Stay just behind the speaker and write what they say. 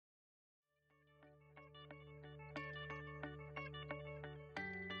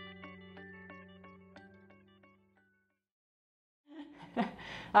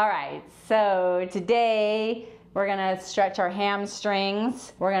All right, so today we're gonna stretch our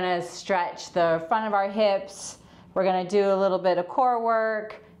hamstrings. We're gonna stretch the front of our hips. We're gonna do a little bit of core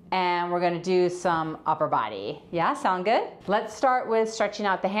work, and we're gonna do some upper body. Yeah, sound good? Let's start with stretching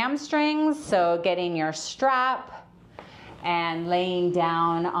out the hamstrings. So getting your strap and laying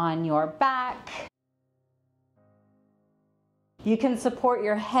down on your back. You can support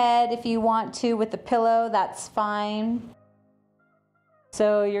your head if you want to with the pillow, that's fine.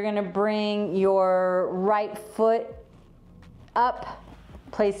 So you're gonna bring your right foot up,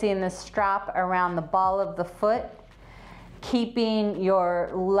 placing the strap around the ball of the foot, keeping your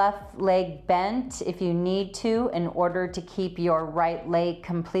left leg bent if you need to in order to keep your right leg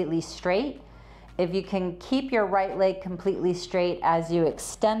completely straight. If you can keep your right leg completely straight as you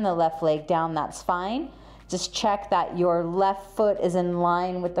extend the left leg down, that's fine. Just check that your left foot is in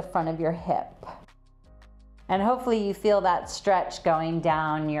line with the front of your hip. And hopefully you feel that stretch going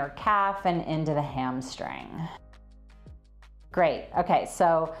down your calf and into the hamstring. Great, okay,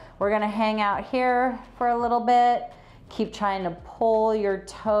 so we're gonna hang out here for a little bit. Keep trying to pull your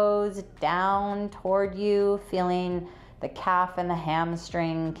toes down toward you, feeling the calf and the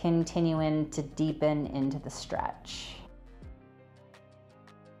hamstring continuing to deepen into the stretch.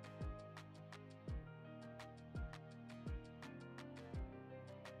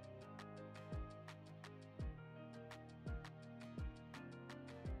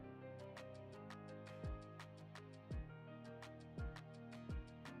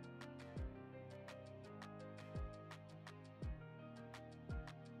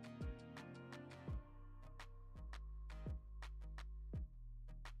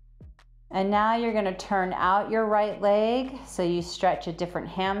 And now you're going to turn out your right leg so you stretch a different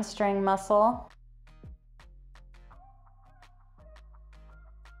hamstring muscle.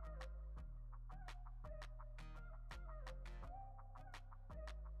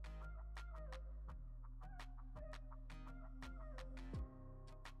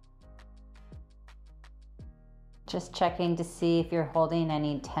 Just checking to see if you're holding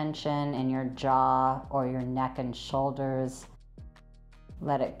any tension in your jaw or your neck and shoulders.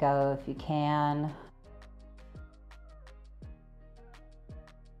 Let it go if you can.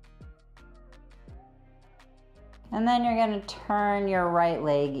 And then you're going to turn your right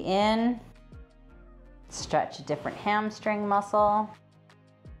leg in, stretch a different hamstring muscle.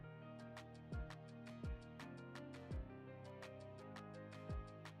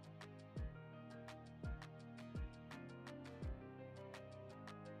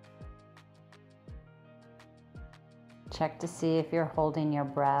 Check to see if you're holding your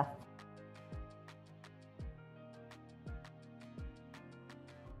breath.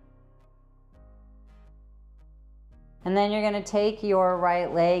 And then you're going to take your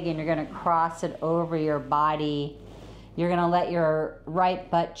right leg and you're going to cross it over your body. You're going to let your right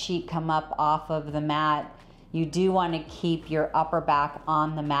butt cheek come up off of the mat. You do want to keep your upper back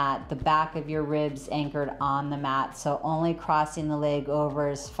on the mat, the back of your ribs anchored on the mat. So only crossing the leg over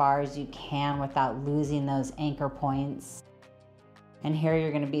as far as you can without losing those anchor points. And here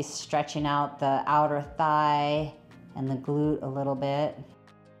you're going to be stretching out the outer thigh and the glute a little bit.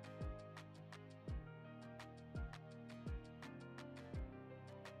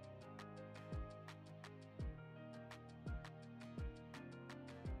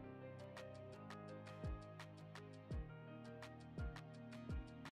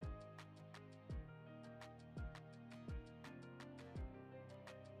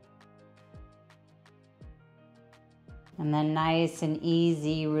 And then nice and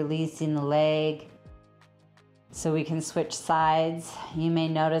easy, releasing the leg so we can switch sides. You may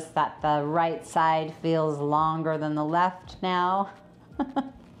notice that the right side feels longer than the left now.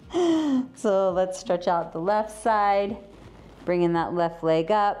 So let's stretch out the left side, bringing that left leg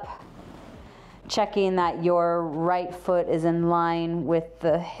up, checking that your right foot is in line with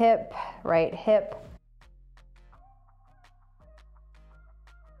the hip, right hip.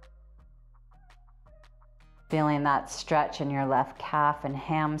 Feeling that stretch in your left calf and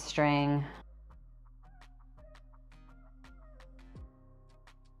hamstring.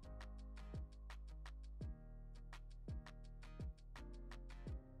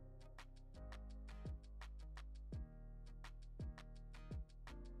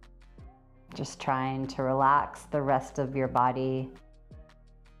 Just trying to relax the rest of your body.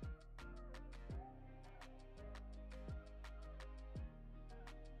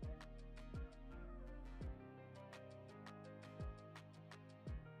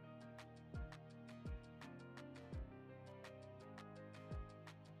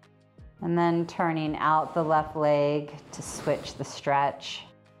 And then turning out the left leg to switch the stretch.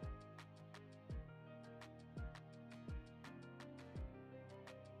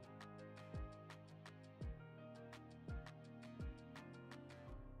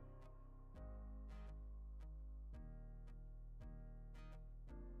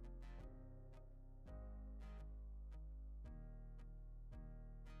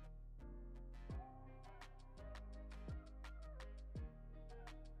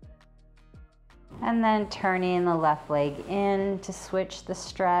 And then turning the left leg in to switch the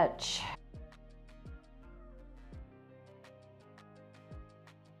stretch.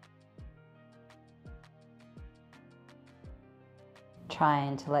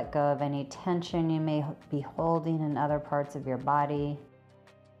 Trying to let go of any tension you may be holding in other parts of your body.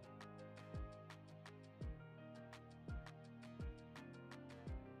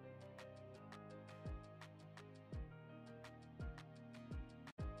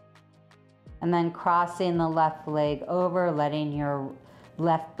 And then crossing the left leg over, letting your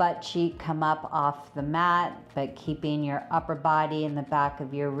left butt cheek come up off the mat, but keeping your upper body and the back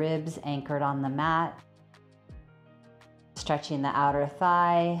of your ribs anchored on the mat. Stretching the outer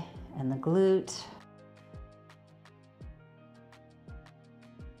thigh and the glute.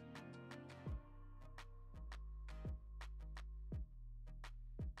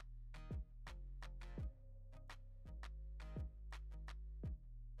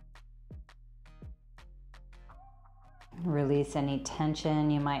 Release any tension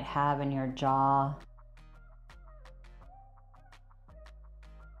you might have in your jaw.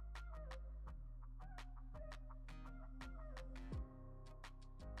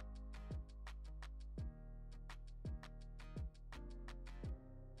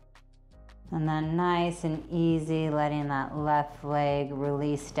 And then nice and easy, letting that left leg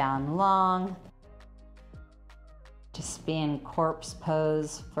release down long. Just be in corpse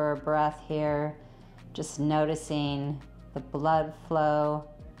pose for a breath here. Just noticing the blood flow.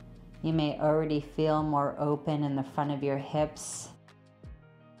 You may already feel more open in the front of your hips,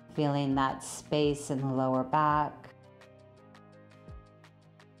 feeling that space in the lower back.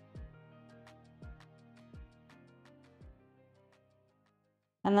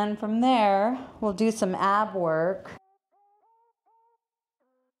 And then from there, we'll do some ab work.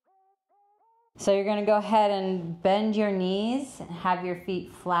 So you're gonna go ahead and bend your knees and have your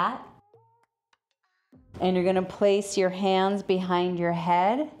feet flat. And you're gonna place your hands behind your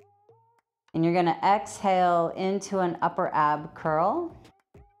head. And you're gonna exhale into an upper ab curl.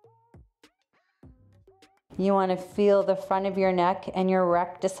 You wanna feel the front of your neck and your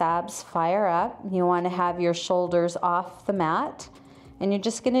rectus abs fire up. You wanna have your shoulders off the mat. And you're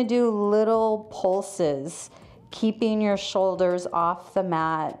just gonna do little pulses, keeping your shoulders off the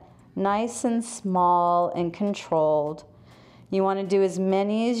mat, nice and small and controlled. You wanna do as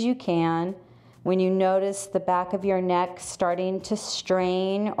many as you can. When you notice the back of your neck starting to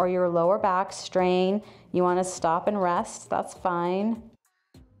strain or your lower back strain, you wanna stop and rest, that's fine.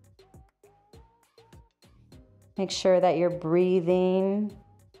 Make sure that you're breathing.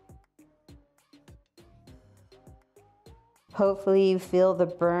 Hopefully you feel the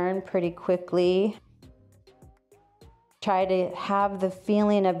burn pretty quickly. Try to have the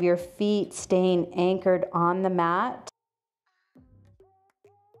feeling of your feet staying anchored on the mat.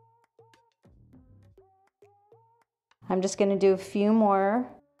 I'm just gonna do a few more.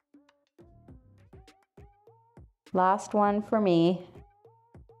 Last one for me.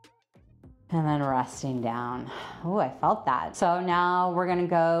 And then resting down. Oh, I felt that. So now we're gonna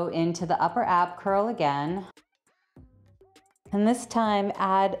go into the upper ab curl again. And this time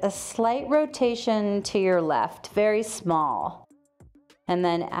add a slight rotation to your left, very small. And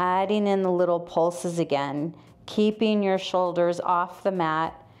then adding in the little pulses again, keeping your shoulders off the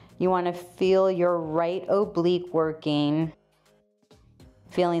mat. You want to feel your right oblique working,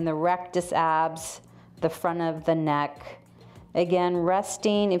 feeling the rectus abs, the front of the neck. Again,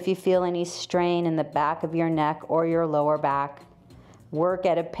 resting if you feel any strain in the back of your neck or your lower back. Work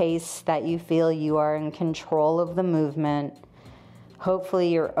at a pace that you feel you are in control of the movement. Hopefully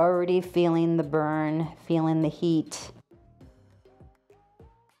you're already feeling the burn, feeling the heat.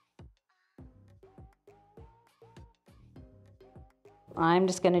 I'm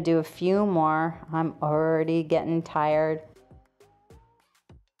just gonna do a few more. I'm already getting tired.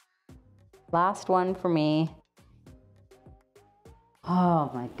 Last one for me. Oh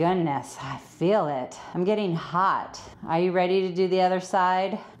my goodness, I feel it. I'm getting hot. Are you ready to do the other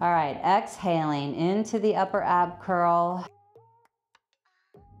side? All right, exhaling into the upper ab curl.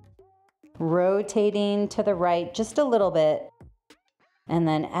 Rotating to the right just a little bit. And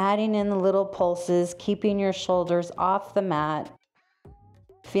then adding in the little pulses, keeping your shoulders off the mat.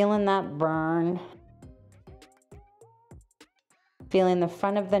 Feeling that burn. Feeling the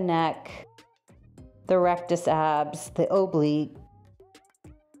front of the neck, the rectus abs, the oblique.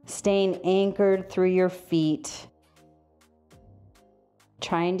 Staying anchored through your feet.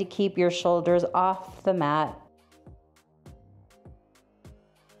 Trying to keep your shoulders off the mat.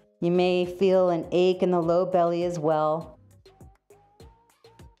 You may feel an ache in the low belly as well.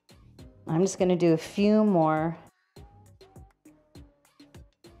 I'm just gonna do a few more.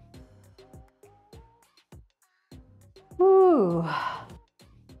 Ooh,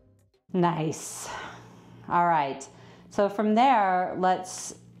 nice. All right, so from there,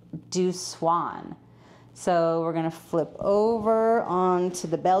 let's do swan. So we're gonna flip over onto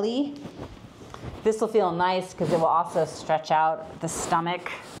the belly. This will feel nice because it will also stretch out the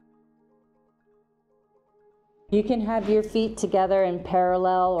stomach. You can have your feet together in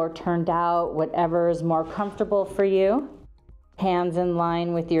parallel or turned out, whatever is more comfortable for you. Hands in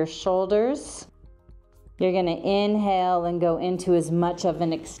line with your shoulders. You're gonna inhale and go into as much of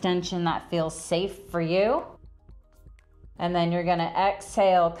an extension that feels safe for you. And then you're gonna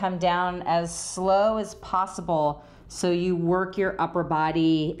exhale, come down as slow as possible so you work your upper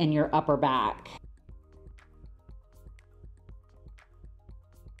body and your upper back.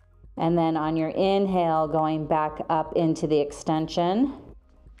 And then on your inhale, going back up into the extension.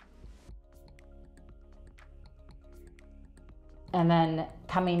 And then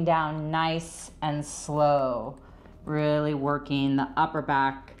coming down nice and slow, really working the upper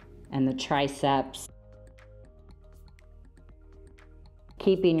back and the triceps.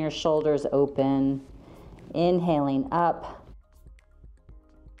 Keeping your shoulders open, inhaling up,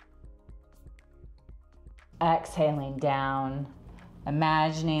 exhaling down,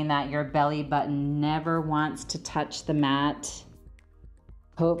 imagining that your belly button never wants to touch the mat.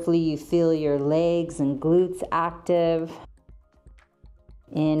 Hopefully you feel your legs and glutes active.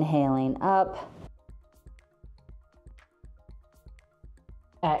 Inhaling up,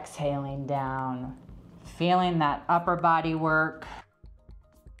 exhaling down, feeling that upper body work.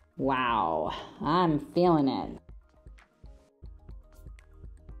 Wow, I'm feeling it.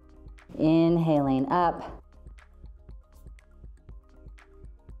 Inhaling up,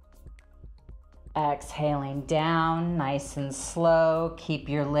 exhaling down, nice and slow. Keep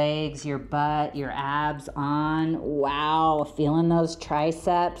your legs, your butt, your abs on. Wow, feeling those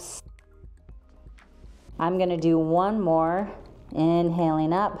triceps. I'm gonna do one more.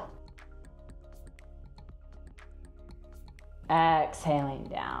 Inhaling up, exhaling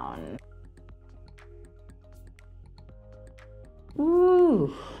down.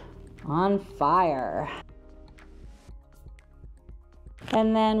 Ooh, on fire.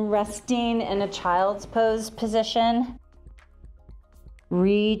 And then resting in a child's pose position.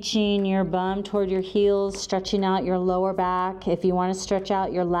 Reaching your bum toward your heels, stretching out your lower back. If you want to stretch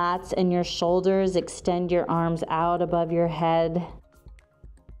out your lats and your shoulders, extend your arms out above your head.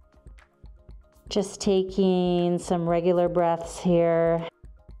 Just taking some regular breaths here.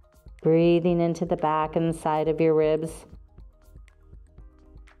 Breathing into the back and the side of your ribs.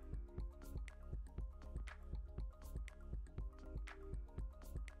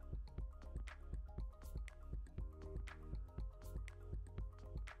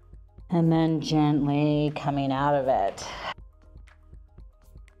 And then gently coming out of it.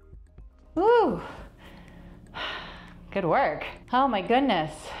 Woo! Good work. Oh my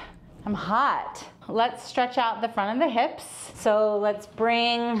goodness, I'm hot. Let's stretch out the front of the hips. So let's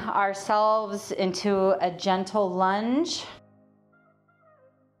bring ourselves into a gentle lunge.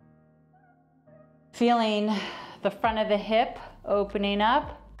 Feeling the front of the hip opening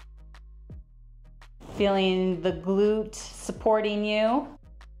up. Feeling the glute supporting you.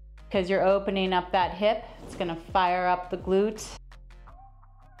 Because you're opening up that hip, it's gonna fire up the glute.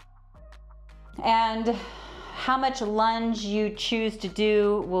 And how much lunge you choose to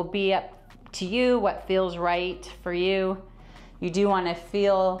do will be up to you, what feels right for you. You do wanna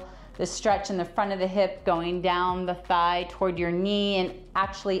feel the stretch in the front of the hip going down the thigh toward your knee and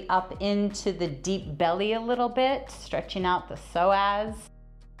actually up into the deep belly a little bit, stretching out the psoas.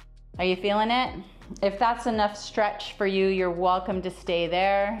 Are you feeling it? If that's enough stretch for you, you're welcome to stay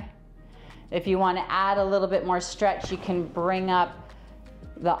there. If you want to add a little bit more stretch, you can bring up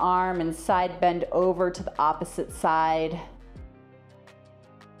the arm and side bend over to the opposite side.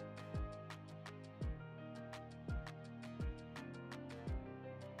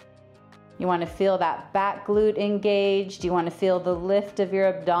 You want to feel that back glute engaged. You want to feel the lift of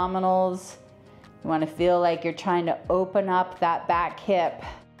your abdominals. You want to feel like you're trying to open up that back hip.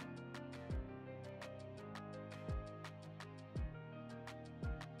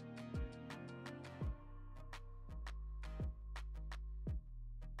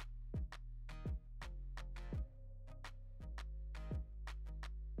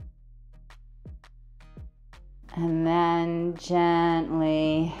 And then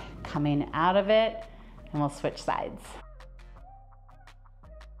gently coming out of it, and we'll switch sides.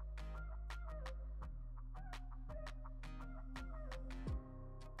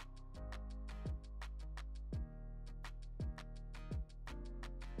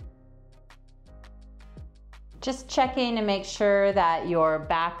 Just checking to make sure that your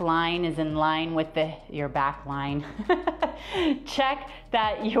back line is in line with your back line. Check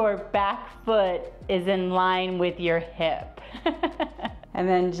that your back foot is in line with your hip. And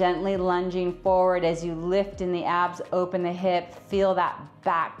then gently lunging forward as you lift in the abs, open the hip, feel that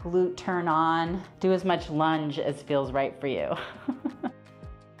back glute turn on. Do as much lunge as feels right for you.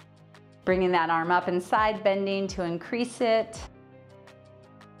 Bringing that arm up and side bending to increase it.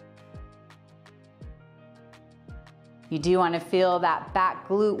 You do want to feel that back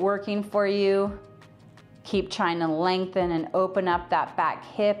glute working for you. Keep trying to lengthen and open up that back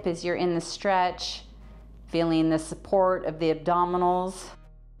hip as you're in the stretch, feeling the support of the abdominals.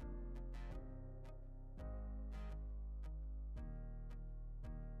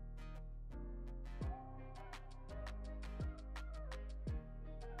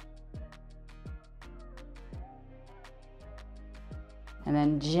 And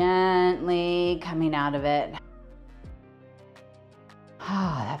then gently coming out of it.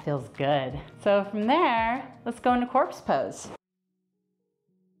 Ah, that feels good. So from there, let's go into corpse pose.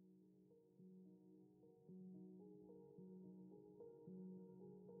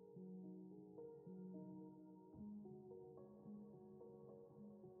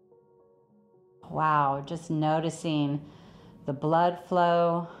 Wow, just noticing the blood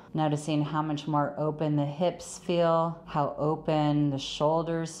flow, noticing how much more open the hips feel, how open the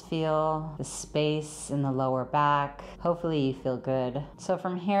shoulders feel, the space in the lower back. Hopefully you feel good. So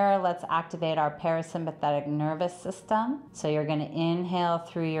from here, let's activate our parasympathetic nervous system. So you're gonna inhale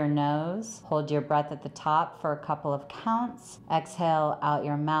through your nose, hold your breath at the top for a couple of counts, exhale out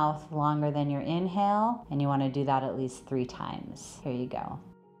your mouth longer than your inhale, and you wanna do that at least 3 times. Here you go.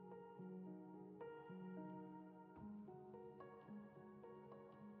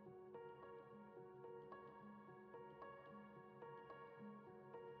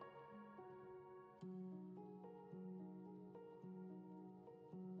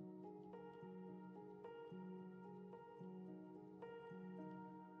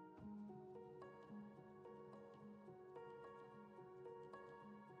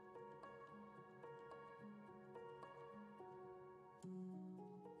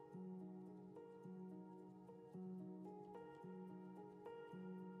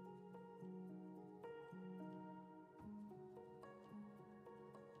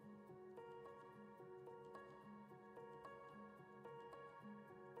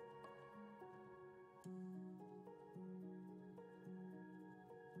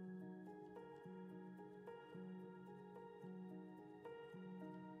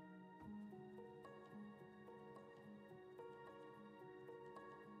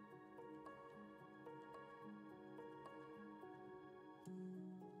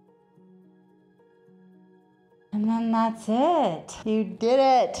 And then that's it. You did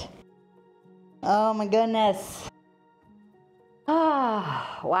it. Oh my goodness.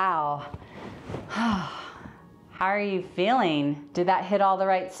 Ah, wow. How are you feeling? Did that hit all the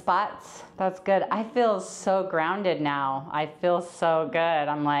right spots? That's good. I feel so grounded now. I feel so good.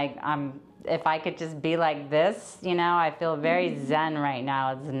 I'm like, if I could just be like this, you know, I feel very zen right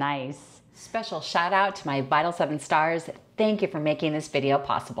now. It's nice. Special shout out to my Vital 7 stars. Thank you for making this video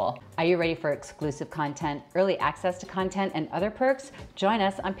possible. Are you ready for exclusive content, early access to content, and other perks? Join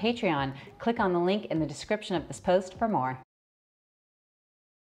us on Patreon. Click on the link in the description of this post for more.